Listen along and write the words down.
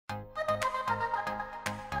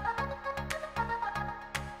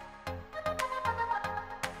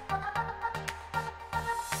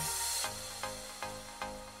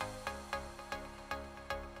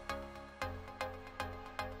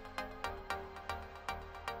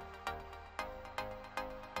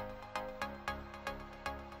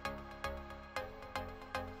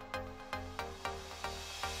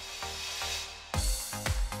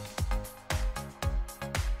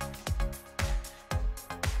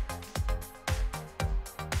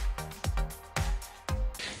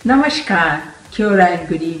Namaskar, Kyora and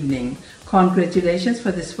good evening. Congratulations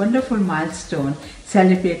for this wonderful milestone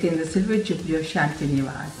celebrating the Silver Jubilee of Shanti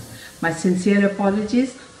Niwas. My sincere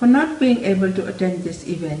apologies for not being able to attend this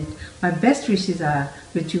event. My best wishes are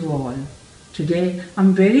with you all. Today,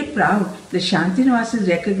 I'm very proud that Shanti Niwas is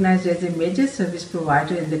recognized as a major service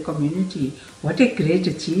provider in the community. What a great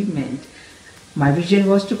achievement. My vision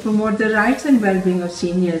was to promote the rights and well-being of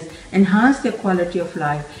seniors, enhance their quality of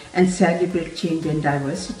life, and celebrate change and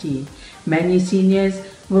diversity. Many seniors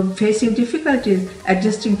were facing difficulties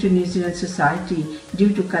adjusting to New Zealand society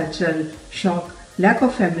due to cultural shock, lack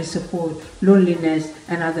of family support, loneliness,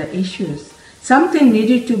 and other issues. Something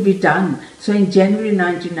needed to be done, so in January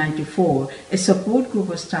 1994, a support group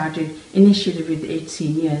was started initially with 8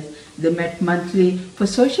 seniors. They met monthly for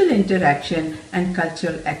social interaction and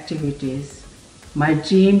cultural activities. My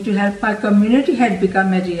dream to help my community had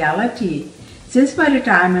become a reality. Since my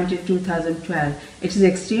retirement in 2012, it is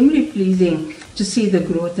extremely pleasing to see the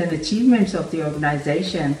growth and achievements of the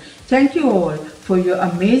organization. Thank you all for your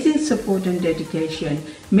amazing support and dedication,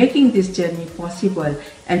 making this journey possible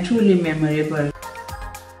and truly memorable.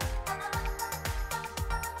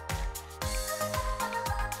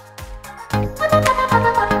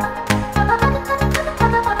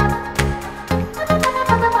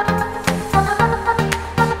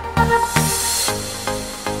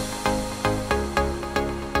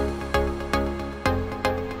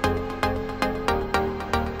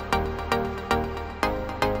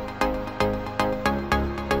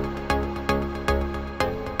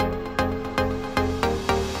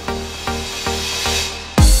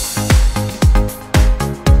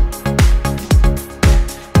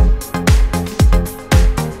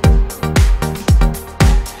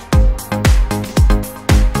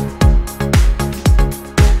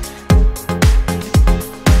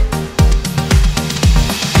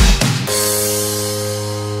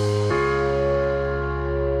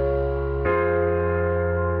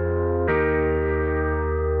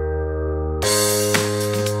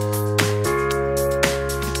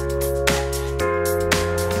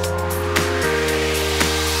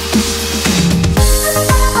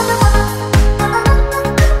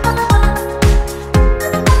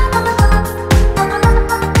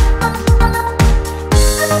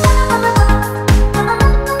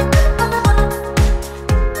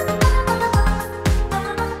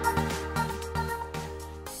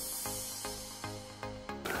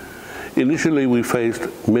 Initially, we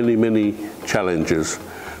faced many challenges.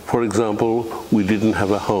 For example, we didn't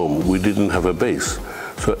have a home, we didn't have a base.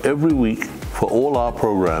 So every week, for all our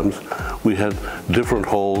programs, we had different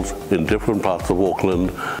halls in different parts of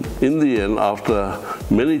Auckland. In the end, after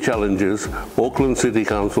many challenges, Auckland City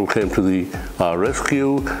Council came to our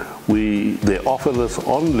rescue. They offered us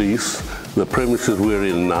on lease the premises we're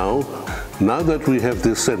in now. Now that we have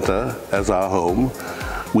this centre as our home,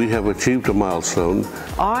 we have achieved a milestone.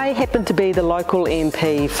 I happen to be the local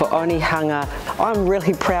MP for Onehunga. I'm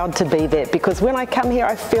really proud to be that because when I come here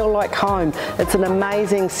I feel like home. It's an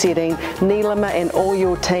amazing setting. Neelima and all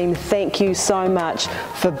your team, thank you so much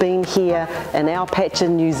for being here in our patch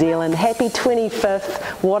in New Zealand. Happy 25th,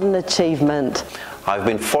 what an achievement. I've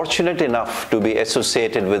been fortunate enough to be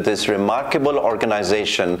associated with this remarkable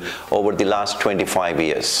organization over the last 25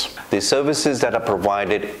 years. The services that are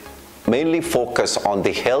provided mainly focus on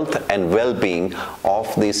the health and well-being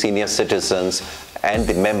of the senior citizens and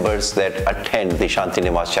the members that attend the Shanti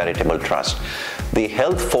Niwas Charitable Trust. The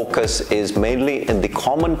health focus is mainly in the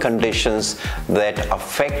common conditions that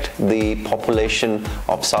affect the population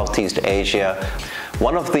of Southeast Asia.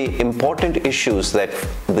 One of the important issues that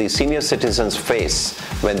the senior citizens face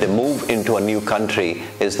when they move into a new country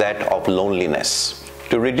is that of loneliness.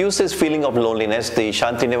 To reduce this feeling of loneliness, the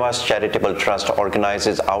Shanti Niwas Charitable Trust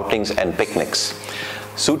organizes outings and picnics.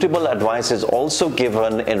 Suitable advice is also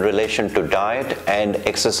given in relation to diet and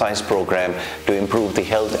exercise program to improve the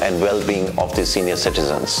health and well-being of the senior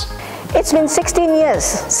citizens. It's been 16 years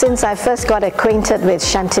since I first got acquainted with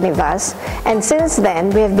Shanti Niwas, and since then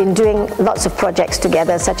we have been doing lots of projects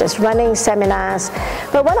together, such as running seminars.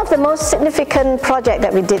 But one of the most significant projects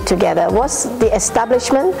that we did together was the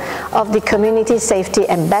establishment of the Community Safety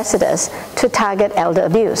Ambassadors to target elder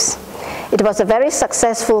abuse. It was a very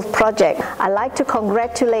successful project. I'd like to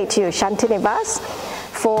congratulate you, Shanti Niwas,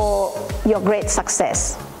 for your great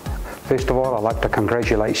success. First of all, I'd like to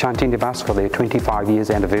congratulate Shanti Niwas for their 25 years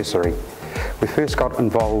anniversary. We first got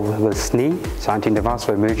involved with SNI, Shanti Niwas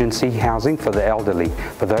for emergency housing for the elderly,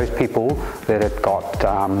 for those people that had got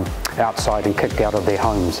outside and kicked out of their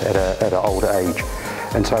homes at an older age.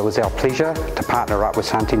 and so it was our pleasure to partner up with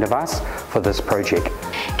Shanti Niwas for this project.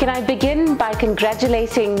 Can I begin by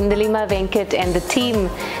congratulating Nilima Venkat and the team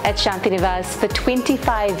at Shanti Niwas for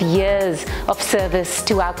 25 years of service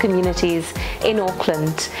to our communities in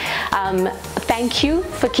Auckland. Thank you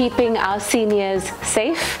for keeping our seniors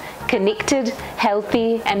safe, connected,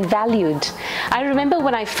 healthy and valued. I remember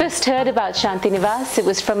when I first heard about Shanti Niwas, it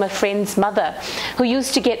was from a friend's mother who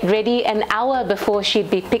used to get ready an hour before she'd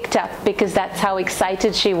be picked up because that's how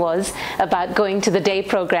excited she was about going to the day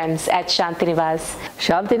programs at Shanti Niwas.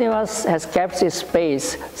 Shanti Niwas has kept its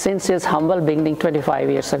pace since its humble beginning 25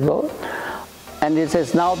 years ago, and it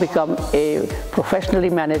has now become a professionally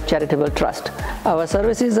managed charitable trust. Our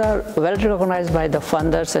services are well recognized by the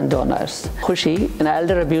funders and donors. Khushi, an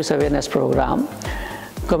elder abuse awareness program,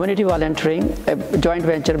 community volunteering, a joint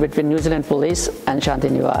venture between New Zealand Police and Shanti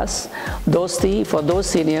Niwas, Dosti for those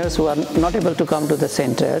seniors who are not able to come to the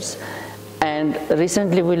centers, and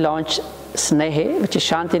recently we launched Snehe, which is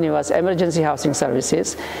Shanti Niwas Emergency Housing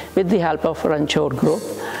Services, with the help of Ranchod Group,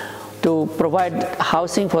 to provide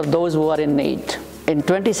housing for those who are in need. In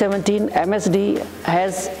 2017, MSD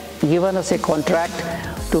has given us a contract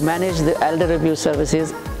to manage the elder abuse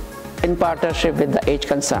services in partnership with the Age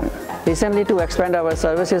Concern. Recently, to expand our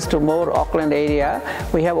services to more Auckland area,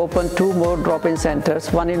 we have opened 2 more drop-in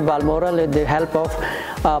centers, one in Balmoral with the help of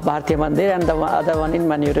Bharatiya Mandir and the other one in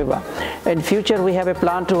Manuriba. In future, we have a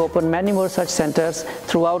plan to open many more such centers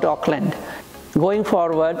throughout Auckland. Going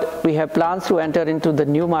forward, we have plans to enter into the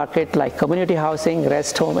new market like community housing,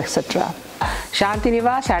 rest home, etc. Shanti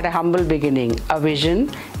Niwas had a humble beginning, a vision,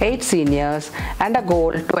 8 seniors, and a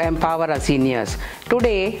goal to empower our seniors.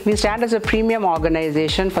 Today, we stand as a premium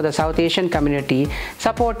organization for the South Asian community,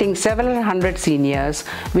 supporting several hundred seniors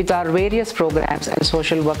with our various programs and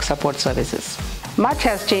social work support services. Much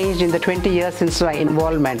has changed in the 20 years since my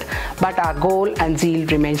involvement, but our goal and zeal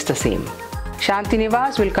remains the same. Shanti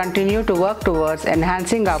Niwas will continue to work towards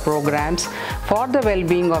enhancing our programs for the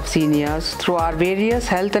well-being of seniors through our various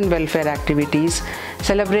health and welfare activities,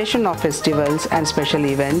 celebration of festivals and special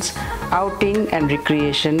events, outing and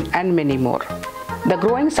recreation, and many more. The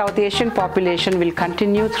growing South Asian population will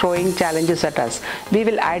continue throwing challenges at us. We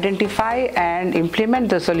will identify and implement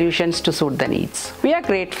the solutions to suit the needs. We are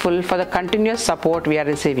grateful for the continuous support we are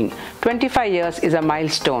receiving. 25 years is a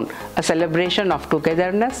milestone, a celebration of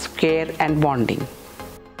togetherness, care and bonding.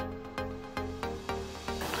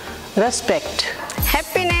 Respect,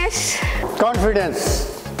 happiness,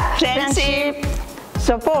 confidence, friendship,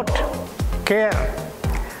 support, care,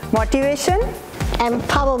 motivation,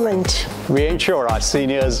 empowerment. We ensure our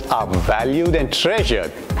seniors are valued and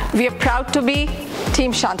treasured. We are proud to be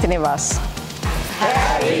Team Shanti Niwas.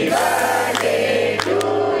 Happy birthday.